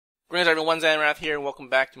Greetings everyone, Zannrath here, and welcome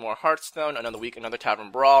back to more Hearthstone, another week, another Tavern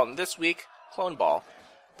Brawl, and this week, Cloneball.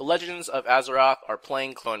 The Legends of Zannrath are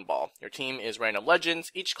playing Cloneball. Your team is random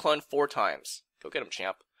legends, each clone 4 times. Go get 'em,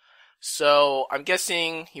 champ. So, I'm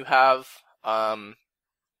guessing you have, well,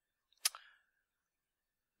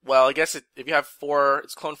 I guess if you have 4,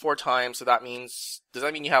 it's cloned 4 times, so that means, does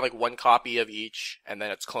that mean you have like 1 copy of each, and then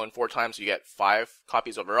it's cloned 4 times, so you get 5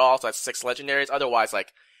 copies overall, so that's 6 legendaries? Otherwise,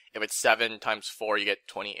 like, if it's 7 times 4, you get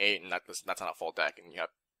 28, and that's not a full deck, and you have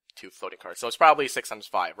 2 floating cards. So it's probably 6 times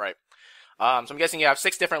 5, right? So I'm guessing you have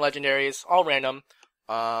 6 different legendaries, all random,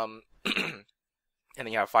 and then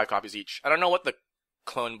you have 5 copies each. I don't know what the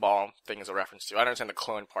clone ball thing is a reference to. I don't understand the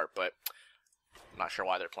clone part, but I'm not sure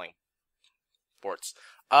why they're playing sports.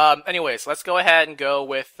 Anyways, let's go ahead and go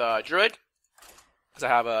with Druid, because I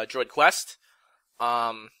have a Druid quest.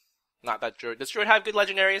 Not that Druid. Does Druid have good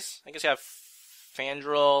legendaries? I guess you have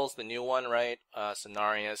Fandrel's the new one, right?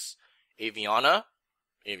 Cenarius, Aviana.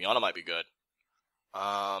 Aviana might be good.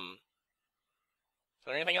 Is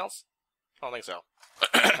there anything else? I don't think so.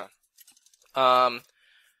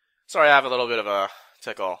 Sorry, I have a little bit of a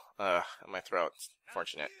tickle in my throat. It's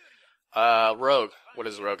unfortunate. Rogue. What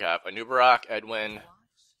does Rogue have? Anubarak, Edwin,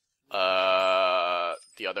 the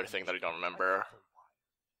other thing that I don't remember.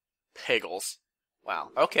 Pagels. Wow.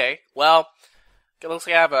 Okay. Well, it looks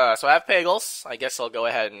like I have so I have Pagels. I guess I'll go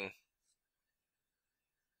ahead and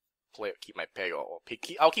keep my Pagel.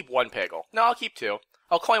 I'll keep 1 Pagel. No, I'll keep 2.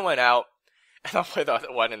 I'll coin 1 out, and I'll play the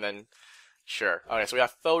other one, and then, sure. Okay, so we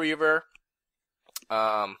have Faux Reaver,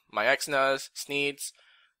 my Exnas, Sneeds.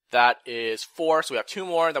 That is 4, so we have 2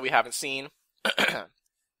 more that we haven't seen.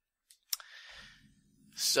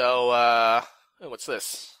 So, what's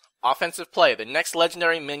this? Offensive play. The next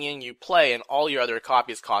legendary minion you play and all your other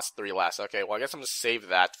copies cost 3 less. Okay, well, I guess I'm going to save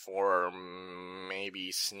that for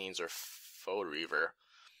maybe Sneeds or Faux Reaver.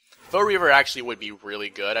 Faux Reaver actually would be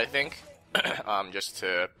really good, I think, just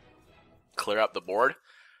to clear up the board.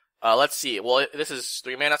 Let's see. Well, this is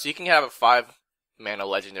 3 mana, so you can have a 5 mana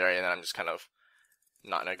legendary, and then I'm just kind of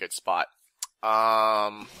not in a good spot.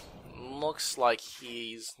 Looks like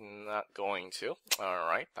he's not going to.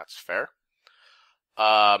 Alright, that's fair.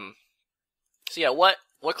 So yeah, what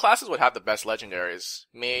classes would have the best legendaries?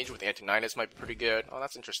 Mage with Antonidas might be pretty good. Oh,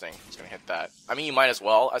 that's interesting. Just gonna hit that. I mean, you might as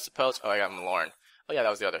well, I suppose. Oh, I got Malorn. Oh yeah, that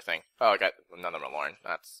was the other thing. Oh, I got another Malorn.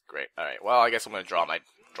 That's great. Alright, well, I guess I'm gonna draw my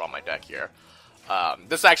deck here.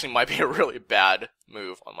 This actually might be a really bad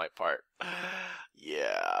move on my part.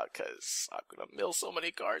 Yeah, because I'm gonna mill so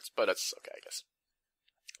many cards, but that's okay, I guess.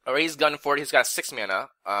 Alright, he's Gunford. He's got 6 mana.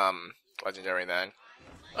 Legendary then.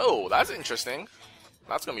 Oh, that's interesting.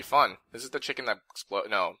 That's gonna be fun. This is the chicken that explode.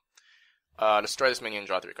 No. Destroy this minion and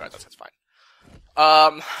draw 3 cards. That's fine.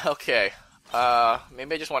 Okay.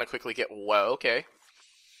 Maybe I just want to quickly get. Whoa, okay.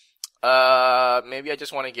 Maybe I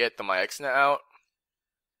just want to get the Myexna out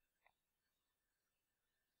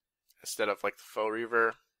instead of like the Faux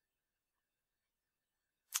Reaver.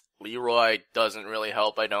 Leroy doesn't really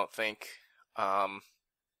help, I don't think. I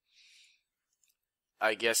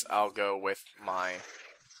guess I'll go with my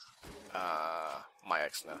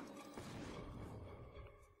Myexna.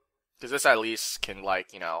 Because this at least can,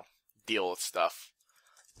 like, you know, deal with stuff.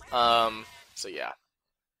 So yeah.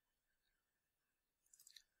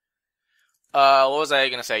 What was I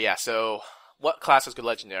gonna say? Yeah, so, what class has good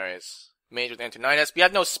legendaries? Mage with Antonidas. We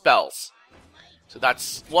have no spells. So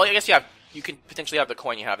that's, well, I guess you can potentially have the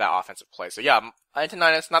coin, you have that offensive play. So yeah,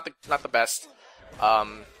 Antonidas, not the best.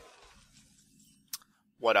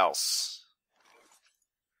 What else?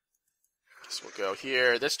 Guess we'll go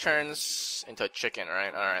here. This turns into a chicken,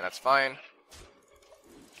 right? Alright, that's fine.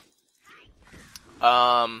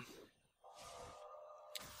 Turn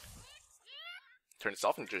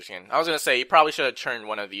itself into chicken. I was gonna say, you probably should have turned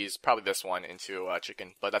one of these, probably this one, into a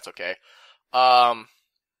chicken, but that's okay.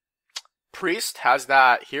 Priest has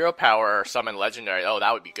that hero power summon legendary. Oh,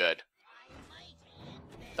 that would be good.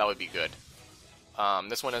 That would be good.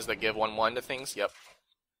 This one is the give 1/1 to things. Yep.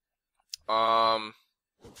 Oh,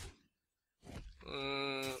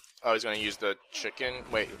 he's gonna use the chicken.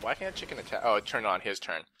 Wait, why can't chicken attack? Oh, it turned on his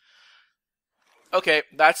turn. Okay,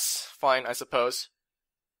 that's fine, I suppose.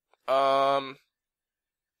 I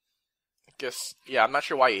guess, yeah, I'm not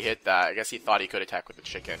sure why he hit that. I guess he thought he could attack with the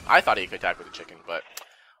chicken. I thought he could attack with the chicken, but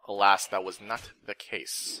alas, that was not the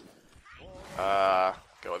case.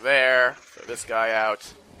 Go there, throw this guy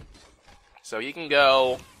out. So he can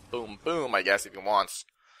go boom, boom, I guess, if he wants.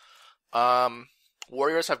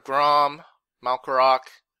 Warriors have Grom, Malkorok,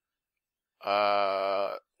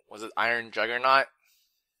 was it Iron Juggernaut?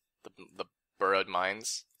 The Burrowed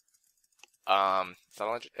Mines. Is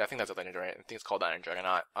that I think that's a legendary. I think it's called Iron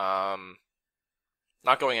Juggernaut. Not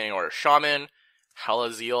going in any order. Shaman,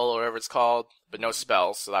 Halazeal, or whatever it's called, but no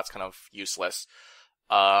spells, so that's kind of useless.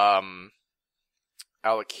 Alakir,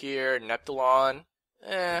 Neptulon,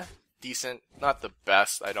 decent. Not the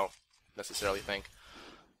best, I don't necessarily think.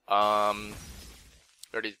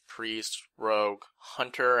 Dirty Priest, Rogue,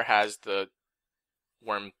 Hunter has the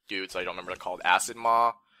worm dudes I don't remember, they're called Acid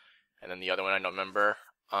Maw, and then the other one I don't remember.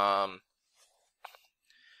 Oh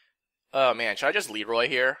man, should I just Leroy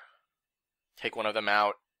here? Take one of them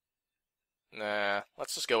out? Nah,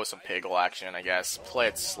 let's just go with some Piggle action, I guess. Play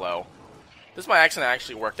it slow. This my accident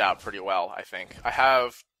actually worked out pretty well, I think. I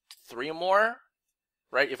have 3 more,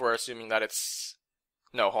 right? If we're assuming that it's...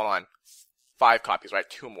 No, hold on. 5 copies, right?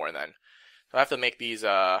 2 more then. So I have to make these,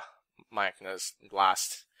 Myaknas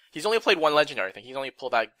last. He's only played 1 legendary, I think. He's only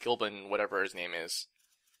pulled that Gilbin, whatever his name is.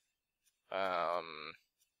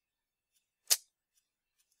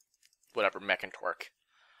 Whatever, Mechantorque.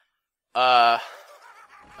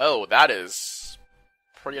 Oh, that is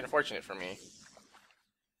pretty unfortunate for me.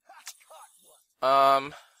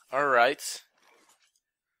 Alright.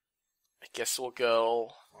 I guess we'll go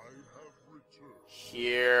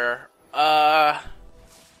here.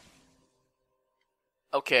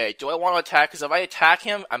 Okay, do I want to attack? Because if I attack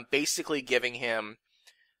him, I'm basically giving him,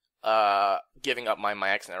 giving up my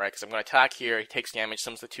Myexna, right? Because I'm going to attack here, he takes damage,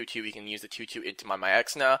 summons the 2/2, he can use the 2/2 into my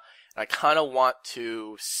Myexna. And I kind of want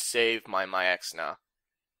to save my Myexna.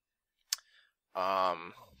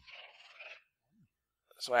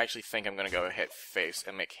 So I actually think I'm going to go hit face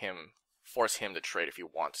and make him, force him to trade if he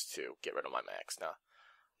wants to get rid of my Myexna.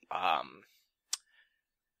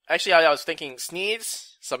 Actually, I was thinking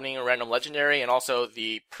Sneeds, summoning a random legendary, and also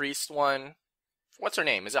the priest one. What's her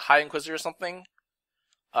name? Is it High Inquisitor or something?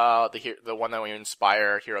 The one that we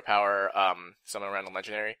inspire, hero power, summon a random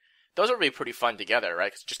legendary. Those would be pretty fun together,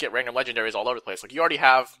 right? Because just get random legendaries all over the place. Like, you already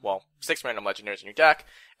have, well, 6 random legendaries in your deck,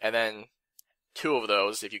 and then 2 of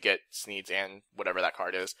those, if you get Sneeds and whatever that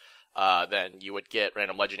card is, then you would get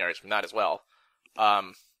random legendaries from that as well.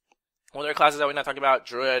 What other classes that we're not talking about?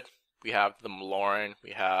 Druid, we have the Maloran,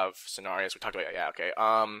 we have Cenarius, we talked about, yeah, okay.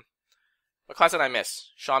 What class did I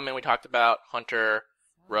miss? Shaman we talked about, Hunter,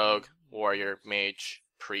 Rogue, Warrior, Mage,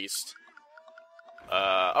 Priest.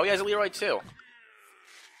 Oh yeah, there's a Leroy too.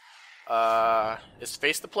 Is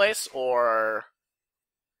Face the place, or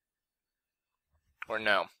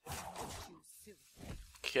no?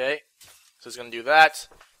 Okay, so he's gonna do that.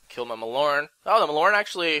 Kill my Maloran. Oh, the Maloran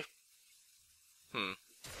actually...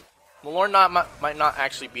 Maloran might not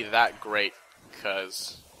actually be that great,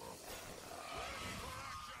 because...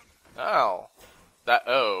 Oh. That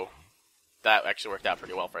actually worked out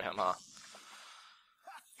pretty well for him, huh?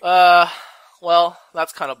 Well,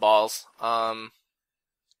 that's kind of balls.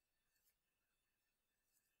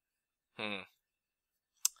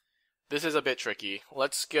 This is a bit tricky.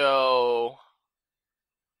 Let's go...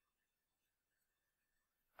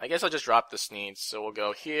 I guess I'll just drop the Sneeds, so we'll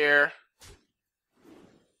go here.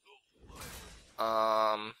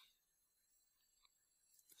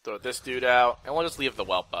 Throw this dude out, and we'll just leave the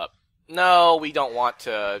Whelp up. No, we don't want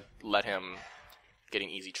to let him get an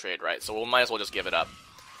easy trade, right? So we might as well just give it up.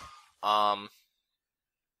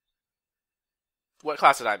 What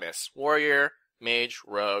class did I miss? Warrior, Mage,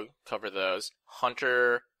 Rogue, cover those.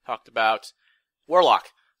 Hunter, talked about. Warlock.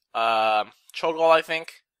 Cho'Gall, I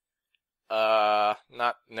think.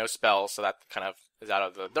 No spells, so that kind of is out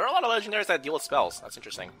of the... There are a lot of legendaries that deal with spells. That's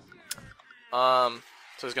interesting. So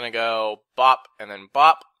he's gonna go Bop, and then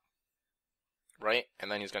Bop. Right?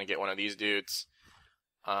 And then he's gonna get one of these dudes.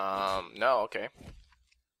 No, okay.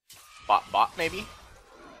 Bop, maybe?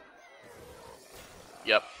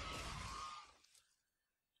 Yep.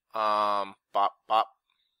 Bop.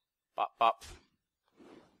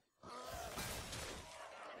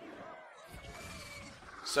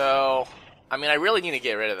 So, I mean, I really need to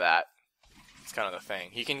get rid of that. It's kind of the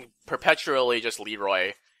thing. He can perpetually just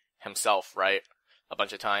Leroy himself, right? A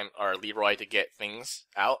bunch of time, or Leroy to get things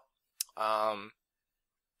out.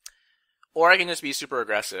 Or I can just be super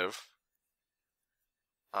aggressive.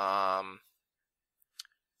 Well,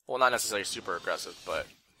 not necessarily super aggressive, but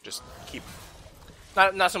just keep...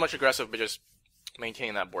 Not so much aggressive, but just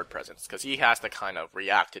maintaining that board presence. Because he has to kind of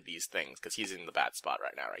react to these things, because he's in the bad spot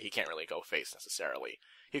right now, right? He can't really go face, necessarily.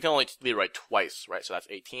 He can only Leroy twice, right? So that's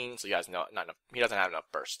 18, so he has not enough, he doesn't have enough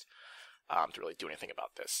burst to really do anything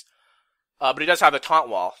about this. But he does have the taunt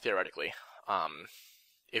wall, theoretically,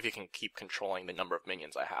 if he can keep controlling the number of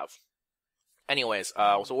minions I have. Anyways,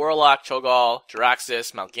 so Warlock, Cho'Gall,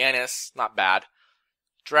 Jaraxxus, Mal'Ganis, not bad.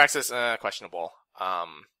 Jaraxxus, questionable.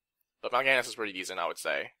 But Mal'Ganis is pretty decent, I would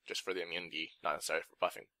say, just for the immunity, not necessarily for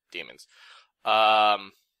buffing demons.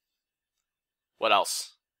 What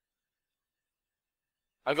else?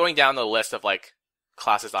 I'm going down the list of, like,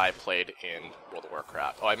 classes I played in World of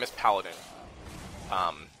Warcraft. Oh, I missed Paladin.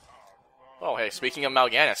 Oh, hey, speaking of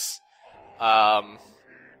Mal'Ganis.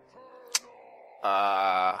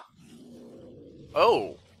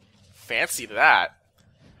 Oh, fancy that.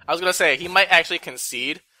 I was gonna say, he might actually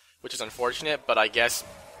concede, which is unfortunate, but I guess,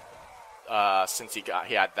 since he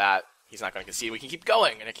had that, he's not gonna concede. We can keep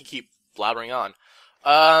going, and I can keep blabbering on.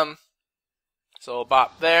 So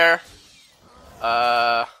bop there.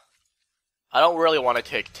 I don't really want to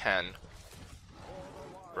take 10.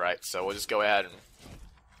 Right, so we'll just go ahead and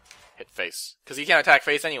hit face. Because he can't attack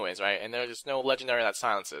face anyways, right? And there's just no legendary that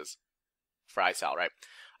silences. For Isal, right?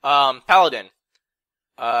 Paladin.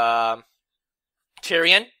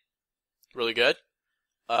 Tyrion. Really good.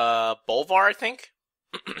 Bolvar, I think.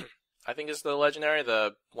 I think is the legendary.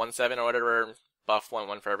 The 1/7 or whatever. Buff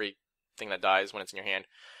 1/1 for everything that dies when it's in your hand.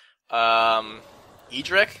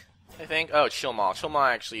 Edric, I think. Oh, Chilmal. Chilmal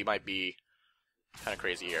actually might be kind of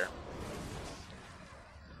crazy here.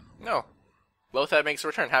 No. Lothar makes a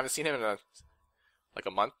return. Haven't seen him in a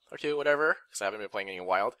month or two, whatever, because I haven't been playing any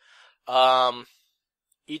Wild.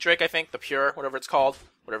 Edric, I think, the Pure, whatever it's called.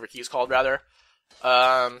 Whatever he's called, rather.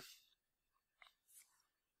 Do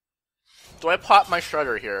I pop my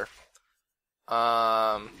Shredder here?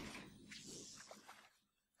 Oh,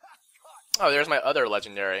 there's my other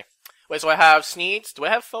legendary. Wait, so I have Sneeds. Do I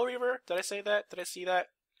have Foe Reaver? Did I say that? Did I see that?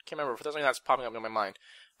 Can't remember. For something that's popping up in my mind.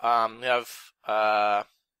 We have,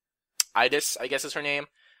 Idis, I guess is her name.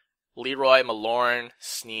 Leroy, Malorn,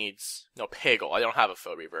 Sneeds. No, Pagel. I don't have a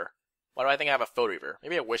Foe Reaver. Why do I think I have a Foe Reaver?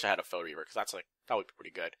 Maybe I wish I had a Foe Reaver, because that would be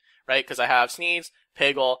pretty good. Right? Because I have Sneeds,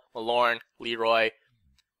 Pagel, Malorn, Leroy,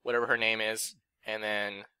 whatever her name is, and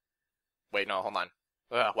then... Wait, no, hold on.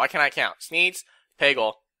 Why can't I count? Sneeds,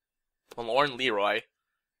 Pagel, Malorn, Leroy,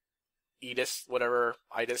 Edis, whatever,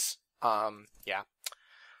 Idis. Yeah.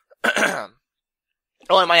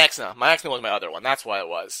 Oh, and my Exna. My Exna was my other one. That's why it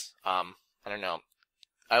was. I don't know.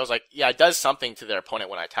 I was like, yeah, it does something to their opponent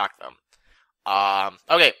when I attack them.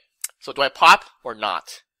 Okay. So do I pop or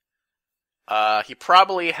not? He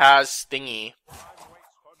probably has Stingy.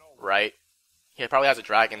 Right? He probably has a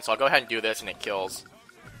dragon, so I'll go ahead and do this and it kills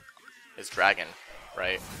his dragon.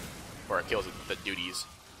 Right? Or it kills the duties.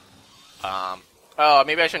 Oh,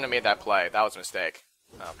 maybe I shouldn't have made that play. That was a mistake.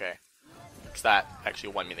 Okay. Because that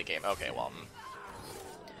actually won me the game. Okay, well...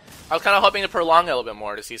 I was kind of hoping to prolong it a little bit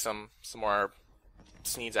more to see some more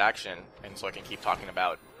Sneeds action, and so I can keep talking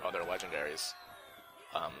about other legendaries.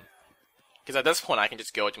 Because at this point I can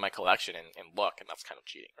just go into my collection and look, and that's kind of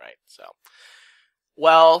cheating, right? So,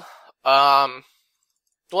 well,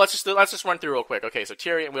 let's just run through real quick. Okay, so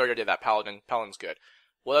Tyrion, we already did that. Paladin's good.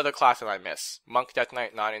 What other class did I miss? Monk, Death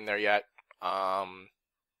Knight, not in there yet. Talk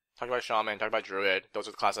about Shaman, talk about Druid. Those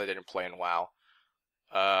are the classes I didn't play in WoW.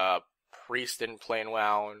 Priest didn't play in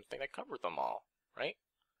WoW, and I think I covered them all, right?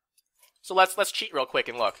 So let's cheat real quick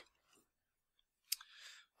and look.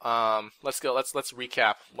 Let's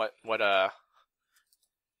recap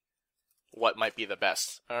what might be the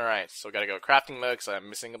best. Alright, so we gotta go crafting mode, because I'm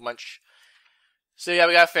missing a bunch. So yeah,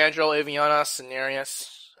 we got Fandral, Aviana, Cenarius.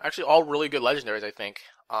 Actually, all really good legendaries, I think.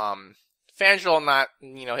 Fandral, not,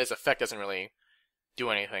 his effect doesn't really do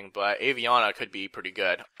anything, but Aviana could be pretty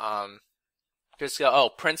good.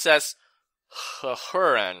 Princess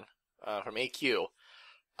Hurin, from AQ.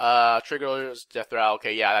 Triggers, Death Rattle.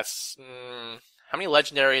 Okay, yeah, that's... how many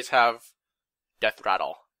legendaries have Death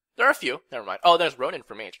Rattle? There are a few. Never mind. Oh, there's Ronin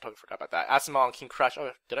for Mage. I totally forgot about that. Asimal and King Crush.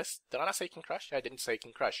 Oh, did I not say King Crush? Yeah, I didn't say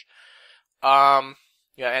King Crush. Yeah,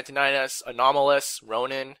 Antonidas, Anomalous,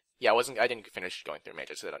 Ronin. Yeah, I didn't finish going through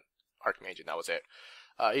Mage. I said Archmage, and that was it.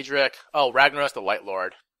 Edric. Oh, Ragnaros the Light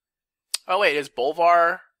Lord. Oh, wait, is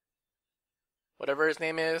Bolvar, whatever his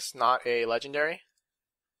name is, not a legendary?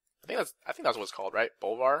 I think that's what it's called, right?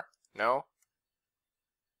 Bolvar? No?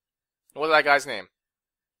 What was that guy's name?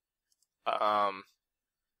 Am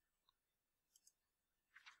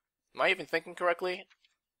I even thinking correctly?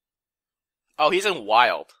 Oh, he's in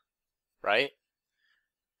Wild, right?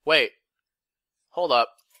 Wait. Hold up.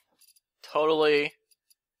 Totally.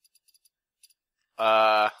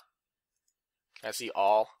 Can I see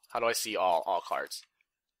all? How do I see all cards?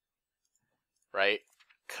 Right?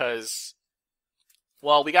 Cause,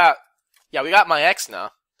 well, we got my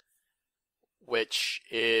Exna, which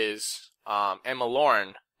is, and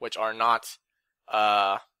Malorn, which are not,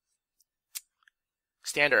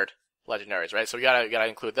 standard legendaries, right? So we gotta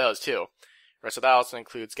include those too. Right, so that also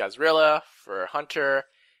includes Gazrilla for Hunter,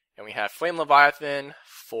 And we have Flame Leviathan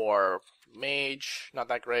for Mage, not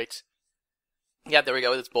that great. Yeah, there we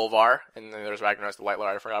go, it's Bolvar. And then there's Ragnaros the White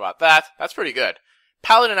Lord, I forgot about that. That's pretty good.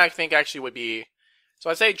 Paladin, I think, actually would be...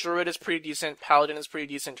 So I'd say Druid is pretty decent, Paladin is pretty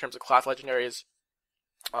decent in terms of class legendaries.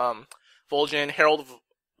 Vol'jin, Herald of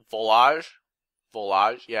Volage,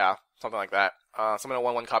 yeah, something like that. Summon a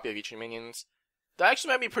 1/1 copy of each of your minions. That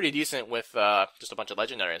actually might be pretty decent with just a bunch of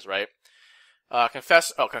legendaries, right?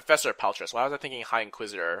 Confessor Paltress. Why was I thinking High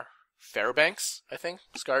Inquisitor? Fairbanks, I think.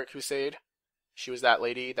 Scarlet Crusade. She was that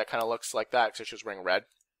lady that kind of looks like that, except she was wearing red.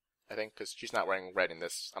 I think, because she's not wearing red in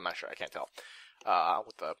this. I'm not sure, I can't tell.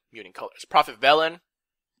 With the muting colors. Prophet Velen.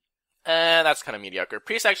 And that's kind of mediocre.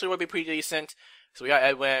 Priest actually would be pretty decent. So we got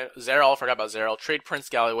Edwin, Zeril, forgot about Zeril. Trade Prince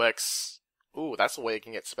Gallywix. Ooh, that's the way you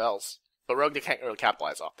can get spells. But Rogue, they can't really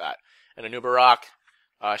capitalize off that. And Anubarak.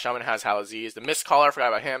 Shaman has Halaziz. The Mistcaller, forgot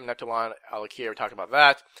about him. Neptulon, Alakir, we talked about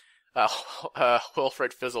that.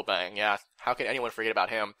 Wilfred Fizzlebang, yeah. How can anyone forget about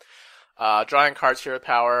him? Drawing cards, hero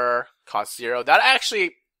power, cost 0. That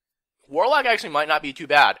actually, Warlock actually might not be too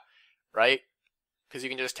bad, right? Because you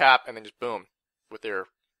can just tap and then just boom.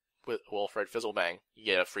 With Wilfred Fizzlebang, you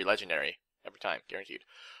get a free legendary every time, guaranteed.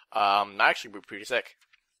 That actually would be pretty sick.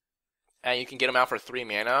 And you can get them out for 3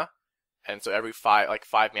 mana. And so every 5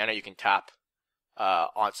 mana you can tap.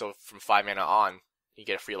 So from 5 mana on, you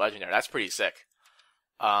get a free legendary. That's pretty sick.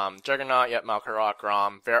 Juggernaut, yep, Malkarok,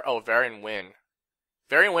 Grom, Varian Win.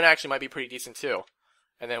 Varian Win actually might be pretty decent too.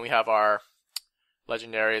 And then we have our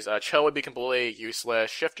legendaries. Cho would be completely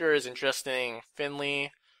useless. Shifter is interesting.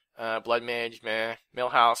 Finley, Blood Mage, meh.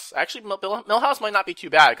 Millhouse. Actually, Millhouse might not be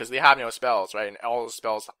too bad because they have no spells, right? And all the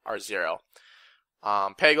spells are 0.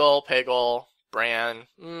 Peggle, Bran,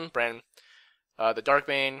 the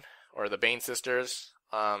Darkbane, or the Bane Sisters,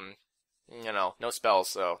 no spells,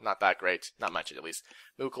 so not that great. Not much, at least.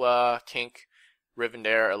 Mukla, Tink,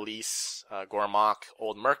 Rivendare, Elise, Gormok,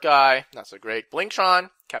 Old Merc Guy, not so great.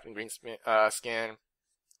 Blinktron, Captain Greenskin,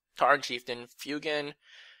 Tarn Chieftain, Fugan,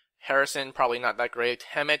 Harrison, probably not that great.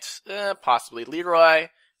 Hemet, possibly. Leroy,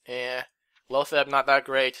 Lotheb, not that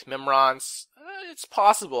great. Mimrons, it's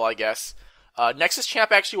possible, I guess. Nexus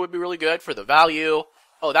Champ actually would be really good for the value.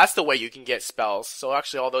 Oh, that's the way you can get spells. So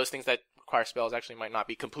actually all those things that require spells actually might not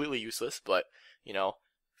be completely useless, but,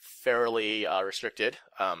 fairly restricted.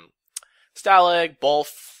 Stalag,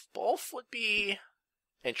 Bolf would be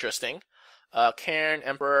interesting. Cairn,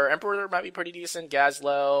 Emperor might be pretty decent.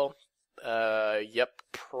 Gazlo,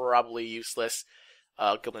 probably useless.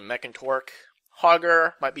 Goblin Mechantork.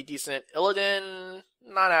 Hogger might be decent. Illidan,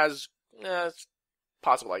 not as, it's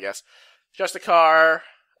possible, I guess. Justicar,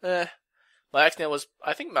 I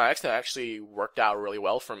think my Exnet actually worked out really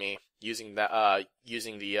well for me, using that,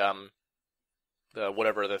 using the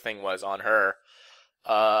whatever the thing was on her.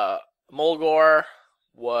 Mulgore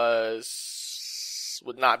would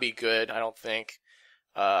not be good, I don't think.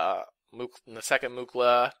 The second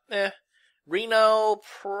Mukla, Reno,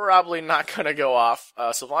 probably not gonna go off.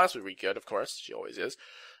 Sylvanas would be good, of course, she always is.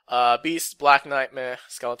 Beast, Black Knight, meh.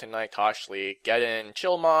 Skeleton Knight, Toshli, Geddon,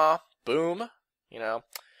 Chillmaw, Boom, The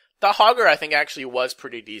Hogger, I think, actually was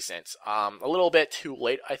pretty decent. A little bit too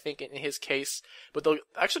late, I think, in his case. But the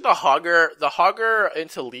Hogger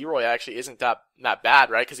into Leroy actually isn't that bad,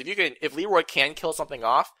 right? Because if Leroy can kill something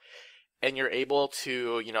off, and you're able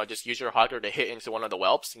to, just use your Hogger to hit into one of the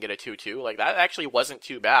whelps and get a 2/2, like, that actually wasn't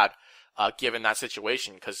too bad, given that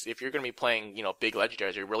situation. Because if you're going to be playing, big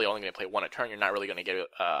legendaries, you're really only going to play 1 a turn, you're not really going to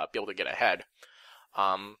be able to get ahead.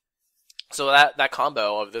 So that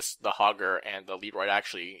combo of the Hogger and the Leroy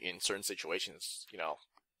actually, in certain situations,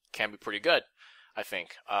 can be pretty good, I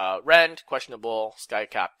think. Rend, questionable. Sky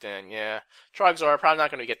Captain, yeah. Trogzor, probably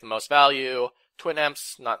not going to get the most value. Twin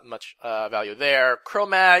Imps, not much value there.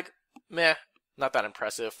 Cro-Mag, meh, not that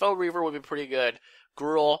impressive. Foe Reaver would be pretty good.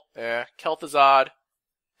 Gruul, Kel'Thuzad.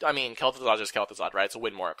 I mean, Kel'Thuzad is just Kel'Thuzad, right? It's a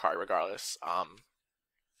Win-More card regardless.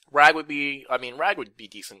 Rag would be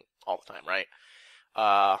decent all the time, right?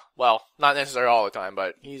 Well, not necessarily all the time,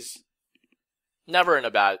 but he's never in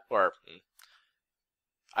a bad, or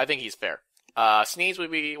I think he's fair. Sneeze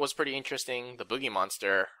was pretty interesting. The Boogie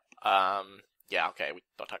Monster, yeah, okay, we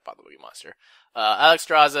don't talk about the Boogie Monster.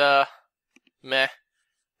 Alexstrasza, meh.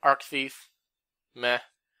 Arc Thief, meh.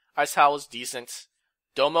 Ice Howl was decent.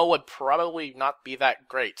 Domo would probably not be that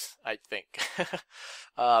great, I think.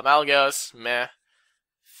 Malagos, meh.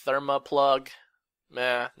 Thermoplug,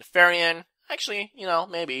 meh. Nefarian, actually,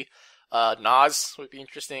 maybe. Nas would be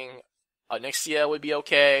interesting. Onyxia would be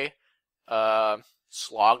okay.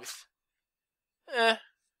 Sloth,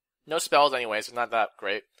 no spells anyway, so not that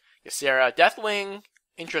great. Ysera, Deathwing,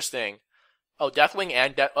 interesting. Oh, Deathwing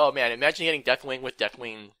and oh man, imagine getting Deathwing with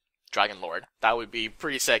Deathwing Dragon Lord. That would be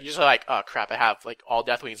pretty sick. You're just like, oh crap, I have like all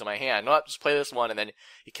Deathwings in my hand. No, just play this one, and then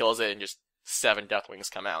he kills it, and just 7 Deathwings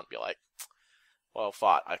come out, and be like, well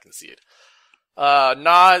fought, I concede.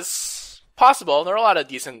 Nas, possible. There are a lot of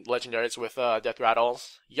decent legendaries with Death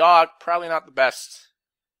Rattles. Yogg, probably not the best.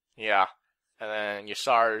 Yeah. And then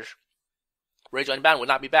Yasarj, Rage Unbound would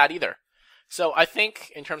not be bad either. So I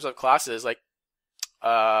think in terms of classes, like,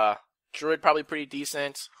 Druid probably pretty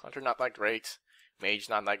decent. Hunter not that great. Mage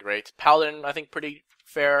not that great. Paladin, I think pretty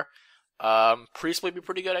fair. Priest would be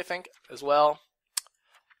pretty good, I think, as well.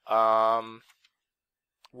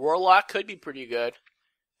 Warlock could be pretty good.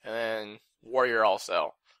 And then Warrior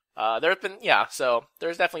also. There have been, so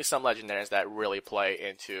there's definitely some legendaries that really play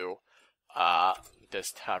into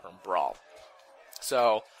this Tavern Brawl.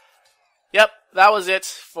 So, yep, that was it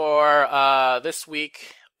for this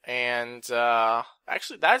week. And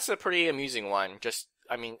actually, that's a pretty amusing one.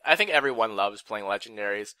 I think everyone loves playing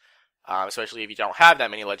legendaries, especially if you don't have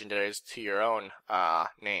that many legendaries to your own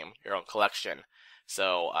name, your own collection.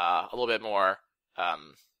 So a little bit more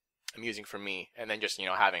amusing for me. And then just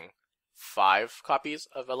having 5 copies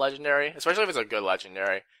of a legendary, especially if it's a good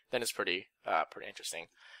legendary, then it's pretty interesting.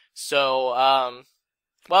 So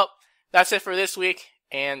well, that's it for this week.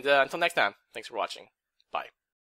 And until next time, thanks for watching. Bye.